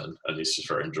coxman and he's just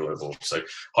very enjoyable. So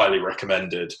highly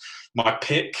recommended. My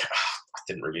pick, I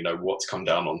didn't really know what to come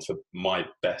down on for my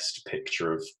best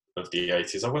picture of the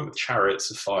 80s. I went with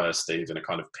Chariots of Fire, Steve, in a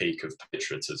kind of peak of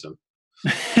patriotism.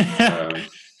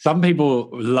 Some people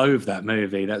loathe that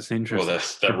movie. That's interesting.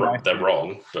 Well, they're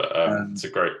wrong, but it's a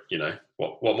great,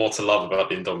 what more to love about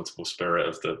the indomitable spirit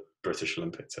of the British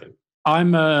Olympic team?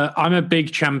 I'm a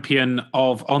big champion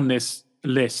of, on this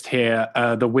list here,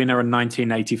 the winner in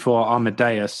 1984,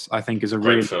 Amadeus. I think is a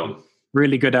great film.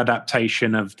 Really good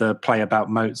adaptation of the play about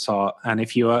Mozart. And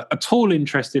if you are at all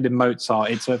interested in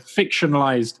Mozart, it's a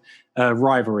fictionalized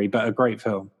rivalry, but a great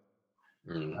film.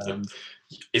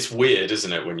 It's weird,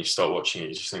 isn't it, when you start watching it?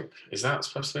 You just think, is that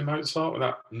supposed to be Mozart with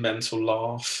that mental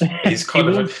laugh? He's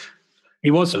kind he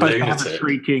was supposed to have a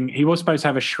shrieking. He was supposed to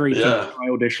have a shrieking,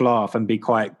 childish laugh and be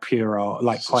quite puerile,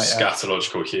 quite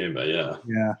scatological humour.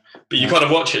 Yeah. But you kind of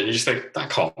watch it and you just think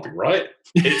that can't be right.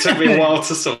 It took me a while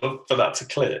for that to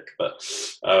click, but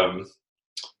so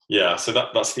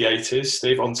that's the 80s.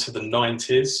 Steve, on to the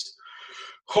 90s.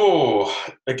 Oh,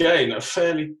 again, a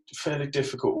fairly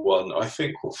difficult one. I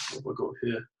think what have I got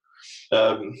here?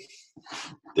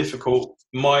 Difficult.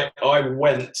 I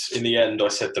went in the end. I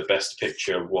said the best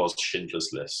picture was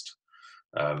Schindler's List.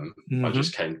 I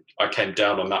came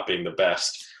down on that being the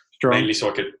best, mainly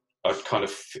so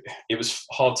it was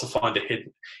hard to find a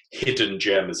hidden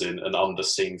gem, as in an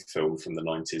underseen film from the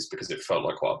 90s, because it felt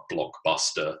like quite a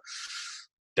blockbuster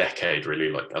decade, really,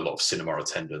 like a lot of cinema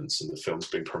attendance and the films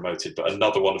being promoted. But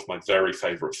another one of my very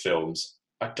favourite films,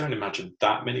 I don't imagine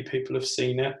that many people have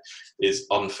seen it, is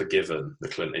Unforgiven, the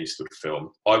Clint Eastwood film.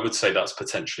 I would say that's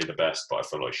potentially the best, but I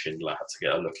feel like Schindler had to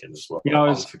get a look in as well.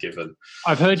 Unforgiven.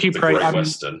 I've heard you praise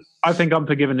Western. I think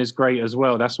Unforgiven is great as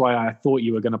well. That's why I thought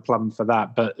you were going to plumb for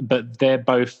that. But they're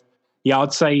both,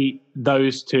 I'd say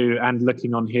those two, and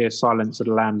looking on here, Silence of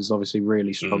the Lambs is obviously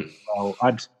really strong as well.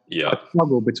 I'd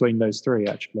struggle between those three,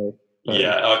 actually. But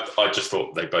I just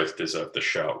thought they both deserved the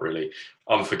shout, really.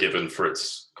 Unforgiven for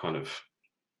its kind of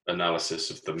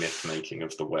analysis of the myth making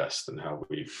of the West and how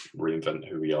we reinvent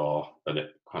who we are, and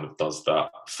it kind of does that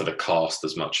for the cast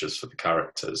as much as for the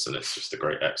characters, and it's just a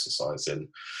great exercise in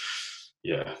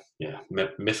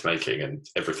myth making and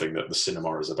everything that the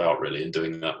cinema is about, really, and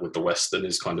doing that with the Western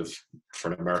is kind of,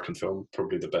 for an American film,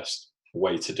 probably the best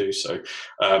way to do so.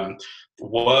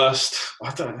 Worst,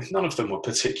 none of them were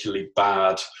particularly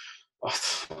bad.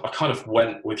 I kind of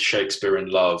went with Shakespeare in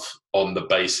Love on the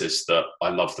basis that I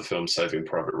love the film Saving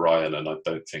Private Ryan, and I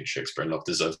don't think Shakespeare in Love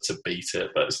deserves to beat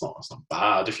it, but it's not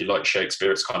bad. If you like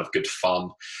Shakespeare, it's kind of good fun.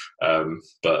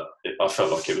 But I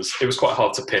felt like it was quite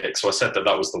hard to pick, so I said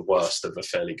that was the worst of a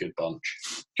fairly good bunch.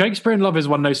 Shakespeare in Love is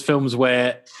one of those films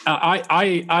where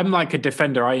I'm like a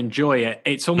defender. I enjoy it.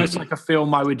 It's almost like a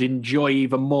film I would enjoy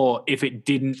even more if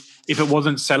it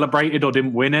wasn't celebrated or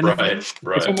didn't win anything.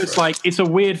 Right. It's almost like it's a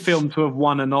weird film to have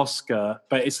won an Oscar,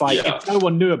 but it's like if no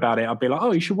one knew about it, I'd be like,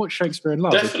 oh, you should watch Shakespeare in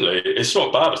Love. Definitely, it's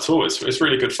not bad at all. It's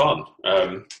really good fun.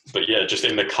 But yeah, just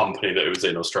in the company that it was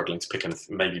in, I was struggling to pick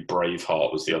anything. Maybe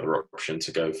Braveheart was the other option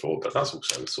to go for, but that's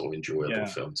also a sort of enjoyable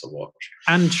film to watch.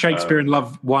 And Shakespeare in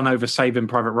Love won over Saving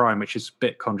Private Ryan, which is a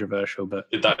bit controversial, but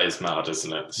that is mad,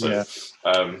 isn't it? So,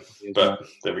 but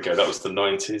there we go. That was the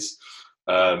 90s.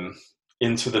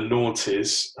 Into the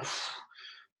noughties.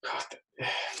 God,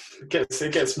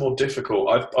 it gets more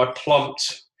difficult. I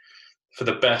plumped for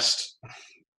the best.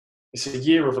 It's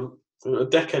a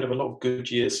decade of a lot of good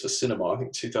years for cinema. I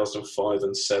think 2005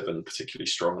 and 2007 particularly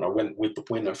strong, and I went with the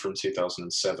winner from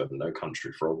 2007, No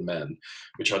Country for Old Men,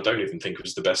 which I don't even think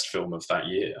was the best film of that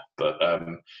year, but I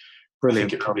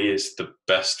think it probably is the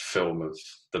best film of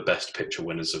the best picture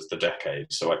winners of the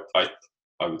decade. So I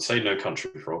would say No Country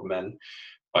for Old Men.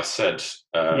 I said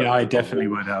I definitely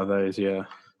would out of those.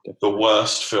 The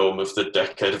worst film of the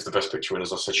decade of the best picture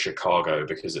winners, I said Chicago,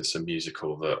 because it's a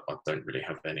musical that I don't really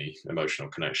have any emotional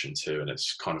connection to, and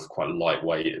it's kind of quite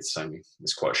lightweight. It's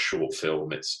quite a short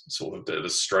film. It's sort of a bit of a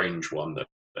strange one that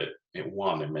it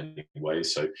won in many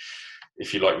ways. So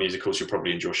if you like musicals, you'll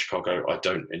probably enjoy Chicago. I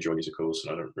don't enjoy musicals,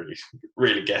 and I don't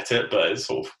really get it, but it's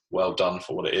sort of well done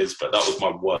for what it is. But that was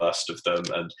my worst of them,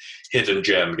 and Hidden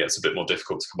Gem gets a bit more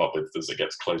difficult to come up with as it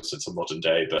gets closer to modern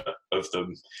day. But of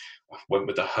them, I went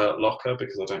with The Hurt Locker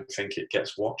because I don't think it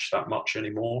gets watched that much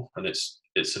anymore, and it's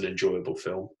an enjoyable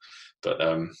film. But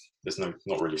there's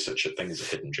not really such a thing as a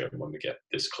hidden gem when we get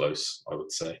this close, I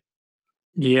would say.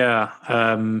 Yeah.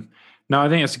 No, I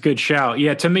think it's a good shout.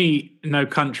 Yeah, to me, No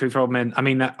Country for Old Men, I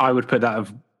mean, I would put that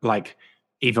of like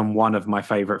even one of my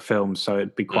favorite films, so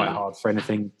it'd be quite hard for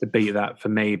anything to beat that for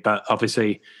me. But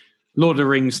obviously, Lord of the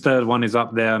Rings third one is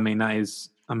up there. I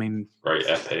mean, very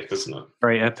epic, isn't it?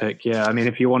 Very epic, yeah. I mean,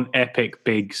 if you want epic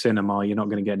big cinema, you're not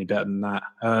going to get any better than that.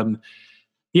 I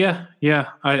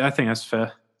think that's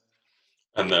fair.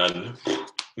 And then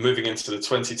moving into the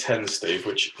 2010s, Steve,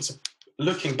 which is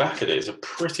looking back at it, is a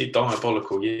pretty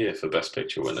diabolical year for Best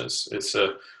Picture winners. It's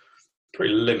a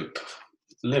pretty limp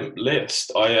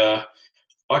list. I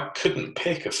couldn't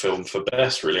pick a film for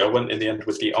best, really. I went in the end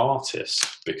with The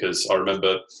Artist because I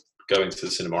remember going to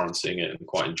the cinema and seeing it and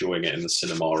quite enjoying it in the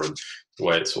cinema, and the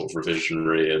way it's sort of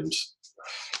revisionary and,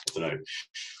 I don't know,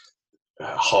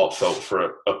 heartfelt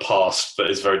for a past that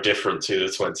is very different to the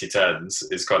 2010s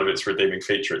is kind of its redeeming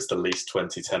feature. It's the least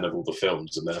 2010 of all the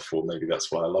films, and therefore maybe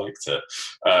that's why I liked it.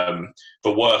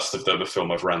 The worst of them, a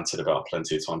film I've ranted about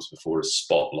plenty of times before, is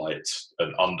Spotlight,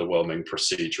 an underwhelming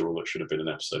procedural that should have been an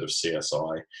episode of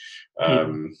CSI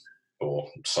or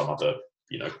some other,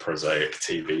 prosaic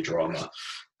TV drama.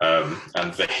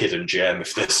 And The Hidden Gem,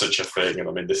 if there's such a thing, and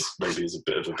I mean, this maybe is a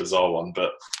bit of a bizarre one,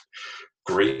 but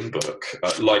Green Book,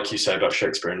 like you say about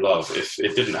Shakespeare in Love, if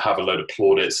it didn't have a load of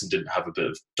plaudits and didn't have a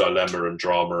bit of dilemma and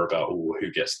drama about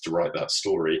who gets to write that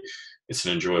story, it's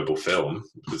an enjoyable film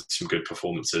with some good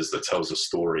performances that tells a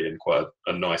story in quite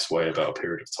a nice way about a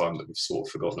period of time that we've sort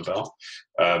of forgotten about.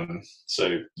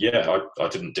 I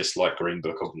didn't dislike Green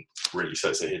Book. I wouldn't really say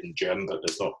it's a hidden gem, but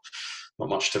there's not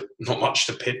much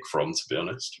to pick from, to be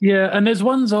honest. Yeah, and there's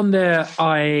ones on there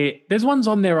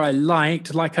I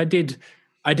liked. Like I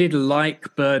did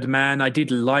like Birdman. I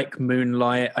did like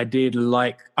Moonlight.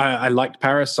 I liked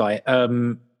Parasite.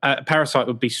 Parasite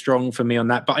would be strong for me on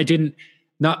that, but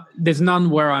there's none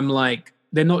where I'm like,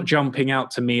 they're not jumping out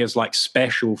to me as like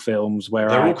special films where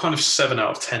they're all kind of 7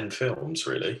 out of 10 films,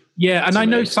 really. Yeah, and I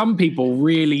know some people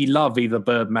really love either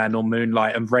Birdman or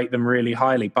Moonlight and rate them really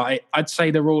highly, but I'd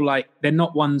say they're all like, they're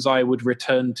not ones I would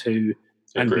return to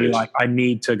and be like, I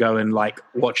need to go and like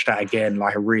watch that again.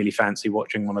 Like I really fancy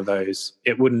watching one of those.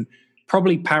 It wouldn't,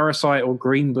 probably Parasite or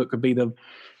Green Book would be the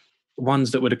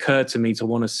ones that would occur to me to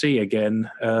want to see again.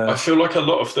 I feel like a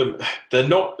lot of them,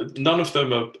 none of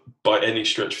them are by any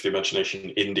stretch of the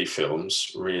imagination indie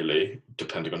films, really,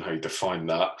 depending on how you define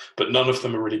that. But none of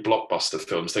them are really blockbuster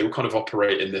films. They all kind of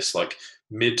operate in this like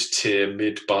mid-tier,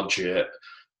 mid-budget,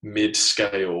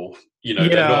 mid-scale You know,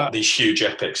 they're not these huge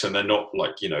epics, and they're not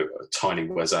like, you know, a tiny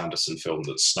Wes Anderson film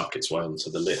that snuck its way onto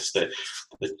the list.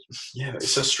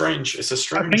 It's a strange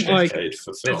decade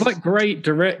for film. There's like great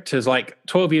directors. Like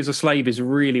 12 Years a Slave is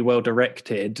really well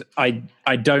directed.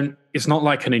 It's not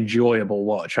like an enjoyable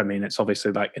watch. I mean, it's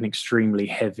obviously like an extremely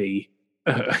heavy,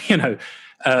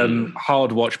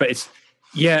 hard watch. But it's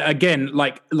again,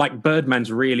 like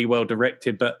Birdman's really well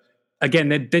directed, but. Again,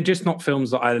 they're just not films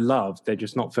that I love. They're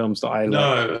just not films that I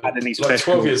love. Like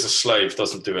 12 Years a Slave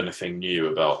doesn't do anything new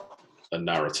about a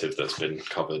narrative that's been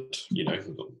covered. You know,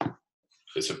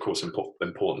 it's of course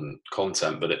important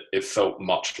content, but it felt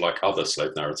much like other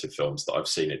slave narrative films that I've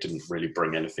seen. It didn't really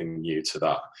bring anything new to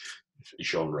that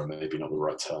genre. Maybe not the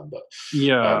right term, but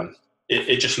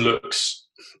it just looks.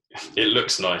 It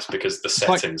looks nice because the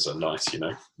settings are nice, you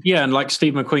know. Yeah, and like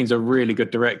Steve McQueen's a really good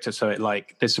director, so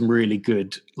there's some really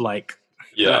good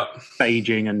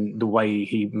staging and the way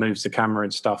he moves the camera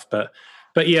and stuff. But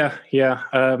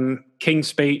King's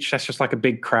Speech, that's just like a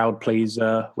big crowd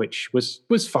pleaser, which was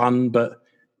fun, but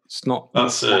it's not.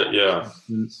 That's it, yeah.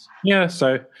 Yeah,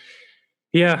 so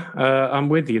I'm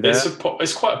with you there.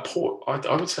 It's quite a poor.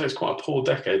 I would say it's quite a poor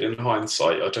decade in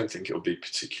hindsight. I don't think it'll be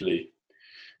particularly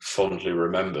fondly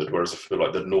remembered, whereas I feel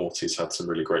like the noughties had some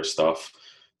really great stuff.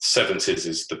 70s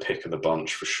is the pick of the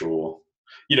bunch for sure.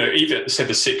 You know, even say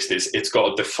the 60s, it's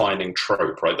got a defining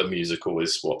trope, right? The musical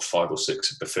is 5 or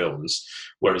 6 of the films,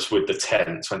 whereas with the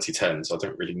 2010s, I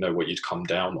don't really know what you'd come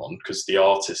down on because the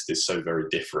artist is so very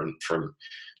different from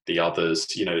the others.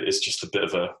 You know, it's just a bit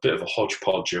of a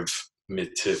hodgepodge of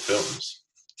mid-tier films.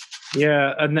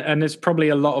 Yeah, and there's probably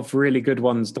a lot of really good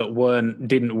ones that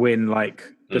didn't win, like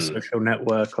The Social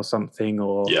Network or something,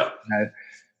 or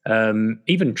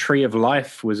even Tree of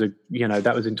Life was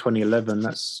that was in 2011.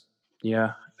 That's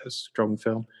a strong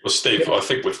film. Well, Steve, I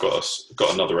think we've got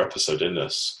another episode in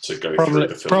this to go through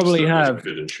the films probably that have. We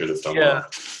could and should have done. Yeah,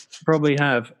 probably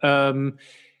have.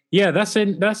 That's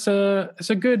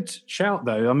a good shout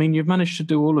though. I mean, you've managed to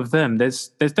do all of them. There's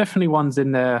definitely ones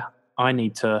in there I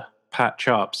need to patch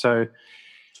up. So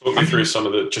talk me through some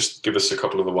of just give us a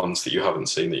couple of the ones that you haven't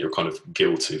seen that you're kind of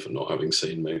guilty for not having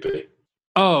seen, maybe.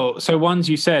 Oh, so ones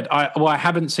you said. I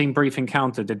haven't seen Brief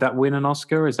Encounter. Did that win an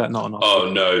Oscar? Or is that not an Oscar?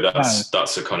 Oh no,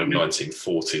 that's a kind of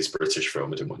 1940s British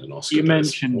film. It didn't win an Oscar. You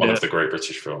mentioned one of the great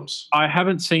British films. I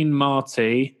haven't seen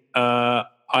Marty.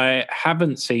 I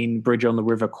haven't seen Bridge on the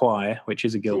River Kwai, which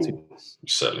is a guilty. You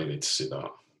certainly need to see that.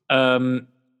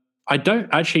 I don't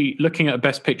actually, looking at a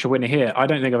Best Picture winner here, I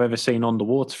don't think I've ever seen On the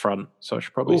Waterfront, so I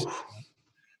should probably.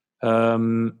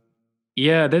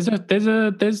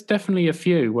 There's definitely a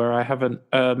few where I haven't.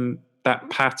 That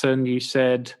Pattern you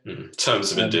said.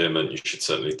 Terms of Endearment, you should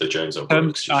certainly the James L.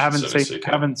 Brooks. I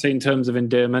haven't seen Terms of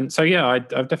Endearment, so yeah,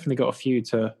 I've definitely got a few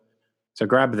to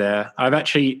grab there. I've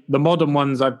actually the modern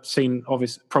ones I've seen,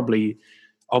 obviously,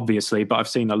 but I've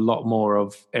seen a lot more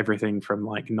of everything from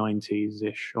like 90s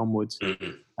ish onwards.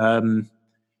 So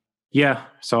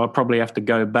I'll probably have to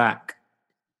go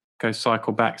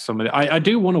cycle back some of it. I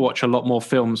do want to watch a lot more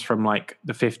films from like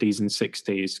the 50s and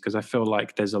 60s because I feel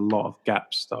like there's a lot of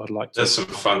gaps that I'd like to. There's some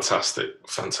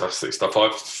fantastic stuff.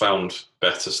 I've found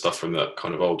better stuff from that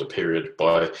kind of older period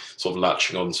by sort of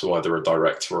latching on to either a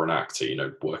director or an actor, you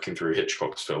know, working through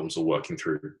Hitchcock's films or working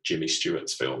through Jimmy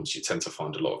Stewart's films. You tend to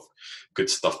find a lot of good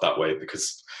stuff that way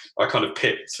because I kind of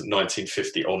picked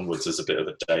 1950 onwards as a bit of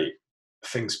a date.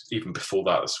 Things even before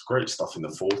that, there's great stuff in the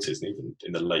 40s and even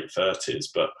in the late 30s,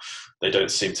 but they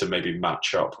don't seem to maybe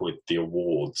match up with the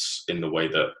awards in the way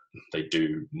that they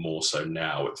do more so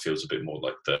now. It feels a bit more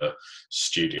like the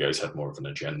studios had more of an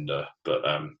agenda, but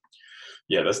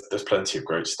there's plenty of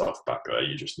great stuff back there.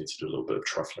 You just need to do a little bit of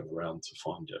truffling around to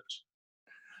find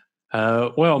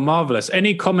it. Well, marvelous.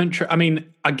 Any commentary? I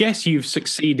mean, I guess you've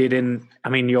succeeded in. I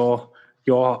mean, your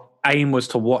aim was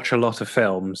to watch a lot of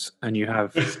films, and you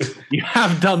have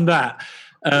done that.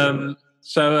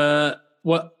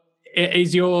 What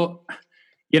is your?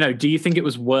 Do you think it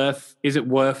was worth? Is it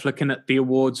worth looking at the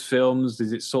awards films?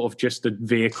 Is it sort of just a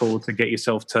vehicle to get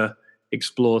yourself to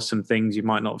explore some things you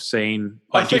might not have seen?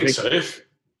 I think so.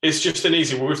 It's just an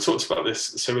easy. We've talked about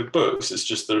this. So with books, it's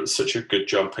just that it's such a good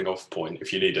jumping off point.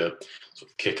 If you need a sort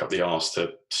of kick up the arse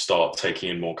to start taking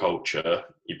in more culture,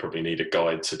 you probably need a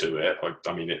guide to do it.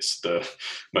 I mean, it's the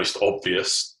most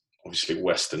obvious, obviously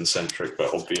Western centric,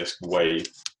 but obvious way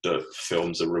that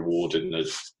films are rewarded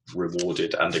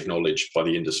and acknowledged by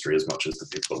the industry as much as the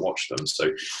people that watch them. So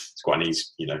it's quite an easy.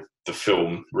 The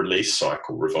film release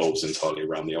cycle revolves entirely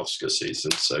around the Oscar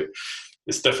season. So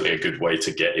it's definitely a good way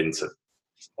to get into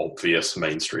obvious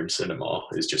mainstream cinema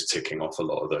is just ticking off a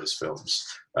lot of those films.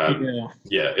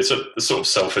 Yeah, it's a sort of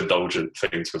self-indulgent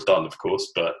thing to have done, of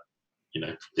course, but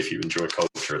if you enjoy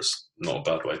culture, it's not a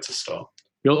bad way to start.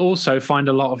 You'll also find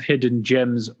a lot of hidden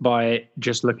gems by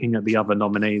just looking at the other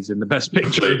nominees in the Best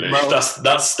Picture. Completely. Well.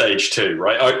 That's stage 2,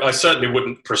 right? I certainly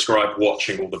wouldn't prescribe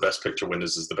watching all the Best Picture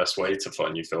winners as the best way to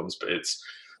find new films, but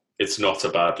it's not a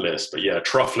bad list. But yeah,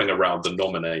 truffling around the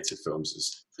nominated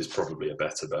films is probably a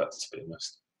better bet, to be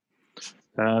honest.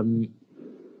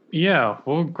 Yeah,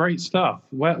 well, great stuff.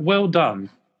 Well done.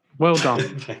 Well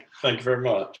done. Thank you very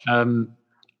much.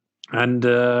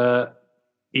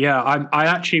 Yeah, I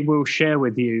actually will share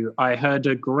with you. I heard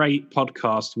a great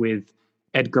podcast with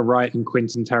Edgar Wright and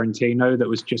Quentin Tarantino that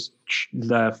was just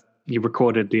you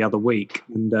recorded the other week,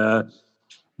 and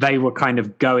they were kind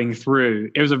of going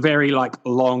through. It was a very long,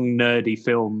 nerdy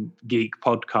film geek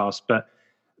podcast, but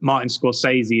Martin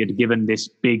Scorsese had given this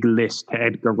big list to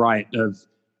Edgar Wright of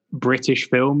British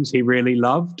films he really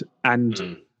loved,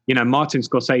 and Martin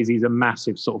Scorsese is a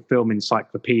massive sort of film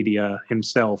encyclopedia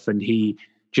himself, and he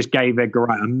just gave Edgar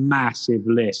Wright a massive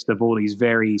list of all these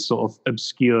very sort of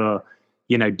obscure,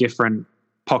 different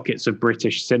pockets of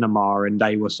British cinema. And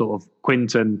they were sort of,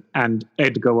 Quentin and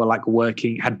Edgar were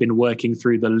had been working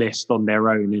through the list on their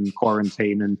own in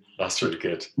quarantine. And that's really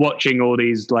good. Watching all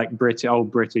these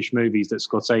old British movies that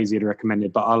Scorsese had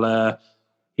recommended. But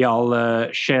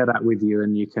I'll share that with you,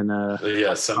 and you can.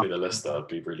 Send me the list. That would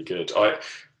be really good. I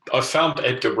found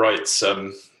Edgar Wright's.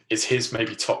 It's his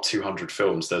maybe top 200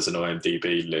 films. There's an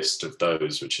IMDb list of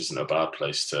those, which isn't a bad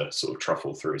place to sort of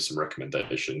truffle through some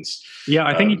recommendations. Yeah,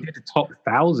 I think he did a top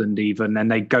 1,000 even,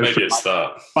 and they go through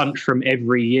a bunch from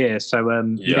every year. So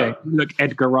look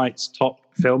Edgar Wright's top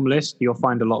film list, you'll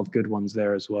find a lot of good ones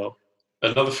there as well.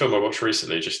 Another film I watched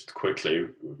recently, just quickly,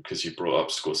 because you brought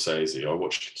up Scorsese, I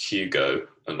watched Hugo,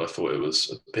 and I thought it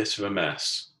was a bit of a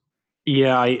mess.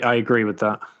 Yeah, I agree with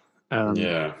that.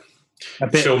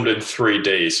 Filmed in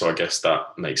 3D, so I guess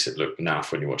that makes it look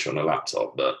naff when you watch it on a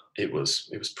laptop, but it was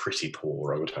pretty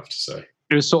poor, I would have to say.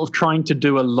 It was sort of trying to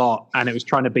do a lot, and it was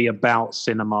trying to be about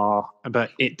cinema, but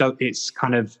it's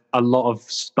kind of a lot of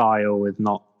style with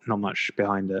not much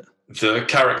behind it. The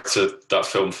character that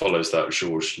film follows, that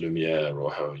Georges Lumière,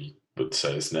 or how you would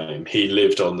say his name, he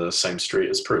lived on the same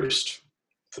street as Proust.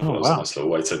 So that was a nice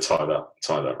little way to tie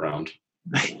that round.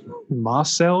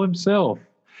 Marcel himself.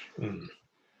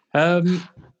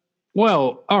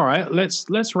 Well, all right,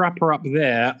 let's wrap her up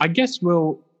there. I guess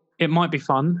it might be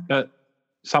fun at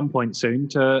some point soon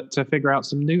to figure out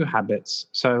some new habits.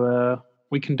 So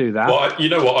we can do that. Well, you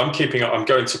know what? I'm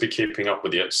going to be keeping up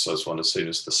with the exercise one as soon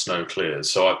as the snow clears.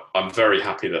 So I'm very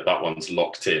happy that one's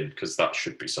locked in, because that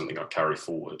should be something I carry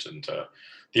forward. And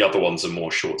the other ones are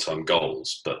more short-term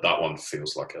goals, but that one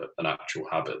feels like an actual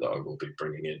habit that I will be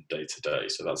bringing in day to day.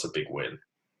 So that's a big win.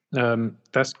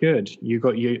 That's good.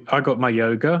 I got my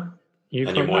yoga.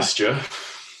 And your moisture.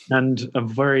 And a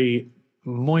very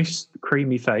moist,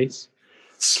 creamy face.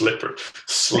 Slippery.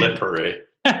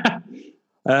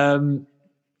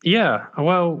 Yeah.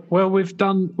 Well, we've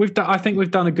done. I think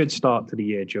we've done a good start to the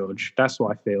year, George. That's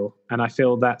what I feel, and I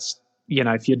feel that's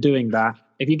if you're doing that,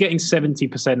 if you're getting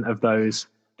 70% of those,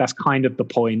 that's kind of the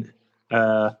point.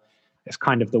 It's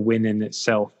kind of the win in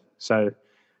itself. So.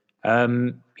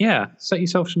 Set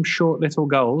yourself some short little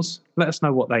goals. Let us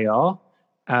know what they are.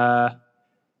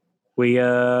 You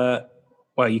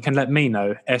can let me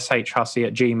know,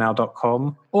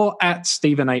 shhussey@gmail.com or at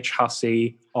Stephen H.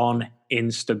 Hussey on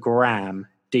Instagram.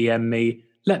 DM me,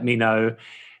 let me know.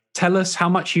 Tell us how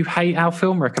much you hate our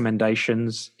film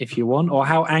recommendations if you want, or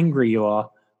how angry you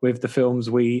are with the films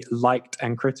we liked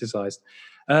and criticized.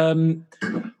 All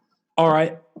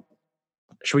right.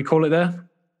 Should we call it there?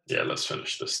 Yeah, let's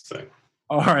finish this thing.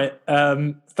 All right.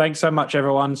 Thanks so much,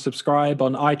 everyone. Subscribe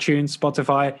on iTunes,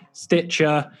 Spotify,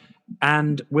 Stitcher,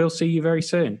 and we'll see you very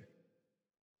soon.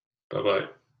 Bye-bye.